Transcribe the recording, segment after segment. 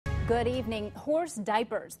Good evening. Horse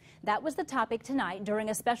diapers. That was the topic tonight during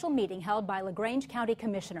a special meeting held by LaGrange County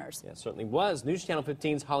Commissioners. Yeah, it certainly was. News Channel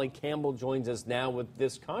 15's Holly Campbell joins us now with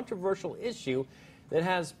this controversial issue that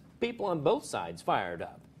has people on both sides fired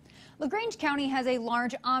up. LaGrange County has a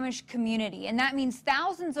large Amish community, and that means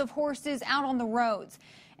thousands of horses out on the roads.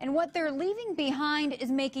 And what they're leaving behind is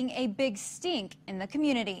making a big stink in the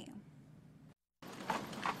community.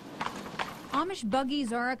 Amish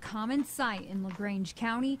buggies are a common sight in LaGrange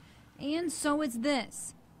County, and so is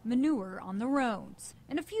this, manure on the roads.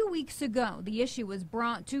 And a few weeks ago, the issue was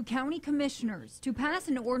brought to county commissioners to pass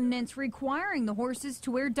an ordinance requiring the horses to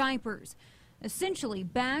wear diapers, essentially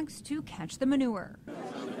bags to catch the manure.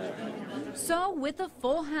 So with a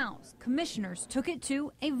full house, commissioners took it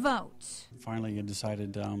to a vote. Finally, it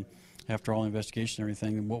decided, after all the investigation and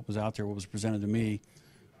everything, what was out there, what was presented to me,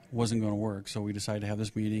 wasn't going to work. So we decided to have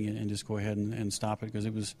this meeting and just go ahead and stop it, because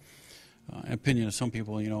it was an opinion of some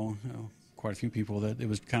people, quite a few people, that it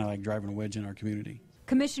was kind of like driving a wedge in our community.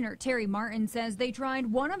 Commissioner Terry Martin says they tried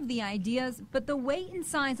one of the ideas, but the weight and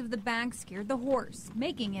size of the bag scared the horse,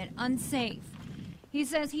 making it unsafe. He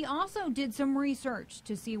says he also did some research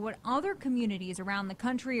to see what other communities around the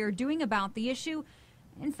country are doing about the issue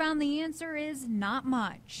and found the answer is not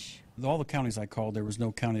much. All the counties I called, there was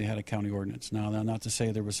no county that had a county ordinance. Now, not to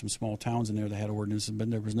say there were some small towns in there that had ordinances, but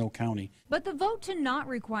there was no county. But the vote to not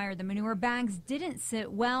require the manure bags didn't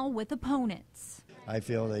sit well with opponents. I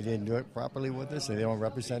feel they didn't do it properly with this. They don't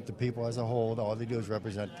represent the people as a whole. All they do is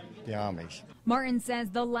represent the Amish. Martin says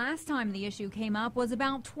the last time the issue came up was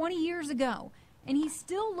about 20 years ago, and he's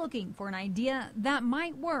still looking for an idea that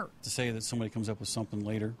might work. To say that somebody comes up with something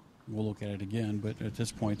later, we'll look at it again, but at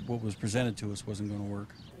this point, what was presented to us wasn't going to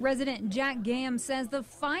work. Resident Jack Gam says the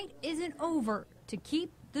fight isn't over to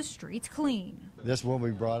keep the streets clean. This will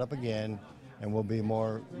be brought up again, and we'll be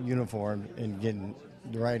more uniform in getting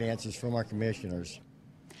the right answers from our commissioners.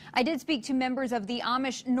 I did speak to members of the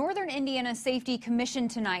Amish Northern Indiana Safety Commission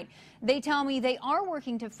tonight. They tell me they are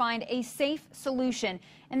working to find a safe solution,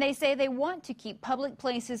 and they say they want to keep public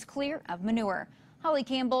places clear of manure. Holly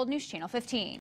Campbell, News Channel 15.